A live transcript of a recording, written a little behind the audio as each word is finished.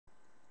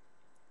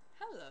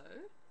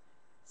Hello.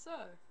 So,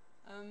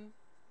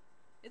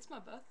 it's my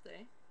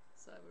birthday,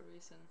 so I have a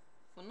reason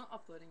for not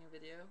uploading a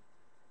video.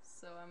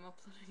 So I'm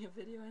uploading a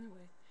video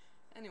anyway.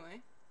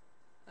 Anyway,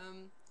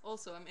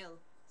 also I'm ill,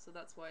 so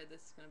that's why this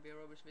is gonna be a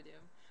rubbish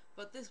video.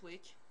 But this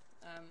week,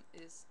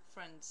 is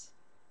Friends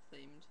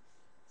themed,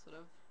 sort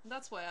of. And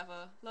that's why I have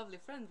a lovely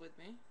friend with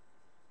me.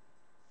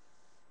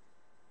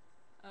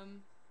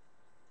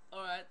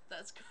 Alright,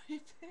 that's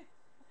creepy.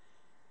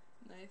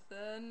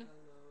 Nathan.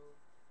 Hello.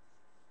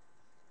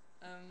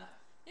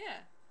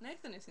 Yeah,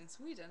 Nathan is in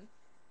Sweden,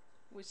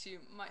 which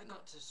you might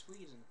not. I got to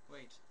Sweden.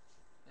 Wait,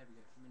 there we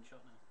go. I'm in shot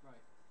now.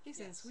 Right.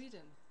 He's in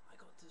Sweden. I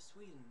got to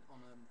Sweden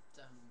on a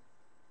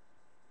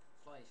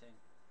fly thing.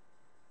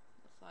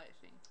 The fly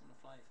thing. On a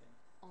fly thing.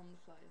 On the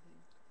fly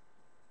thing.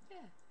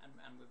 Yeah.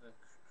 And with a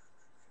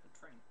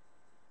train.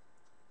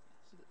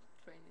 Yes. The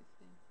trainy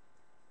thing.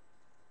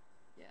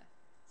 Yeah.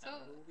 So So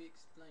that will be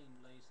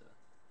explained later.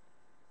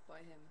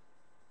 By him.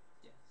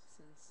 Yes.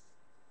 Since.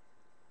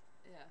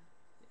 Yeah.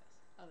 Yes.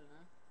 I don't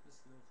know.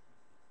 It's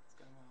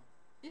going well.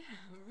 Yeah,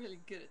 I'm really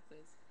good at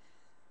this.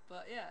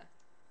 But yeah.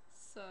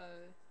 So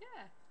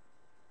yeah.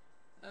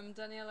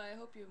 Daniela, I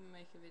hope you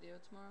make a video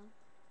tomorrow.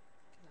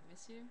 Cause I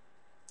miss you.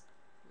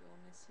 We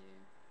all miss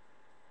you.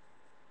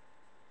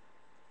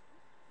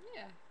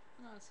 Yeah.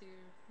 And I'll see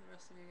you, the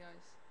rest of you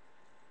guys,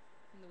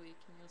 in the week,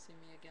 and you'll see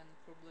me again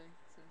probably,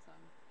 since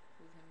I'm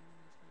with him and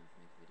he's gonna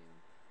make a video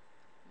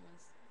on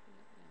Wednesday.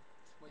 Yeah.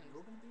 Wait,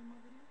 you're gonna be in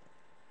my video?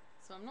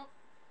 So I'm not.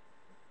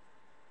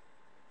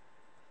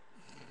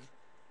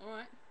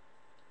 Alright.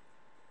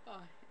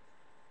 Bye.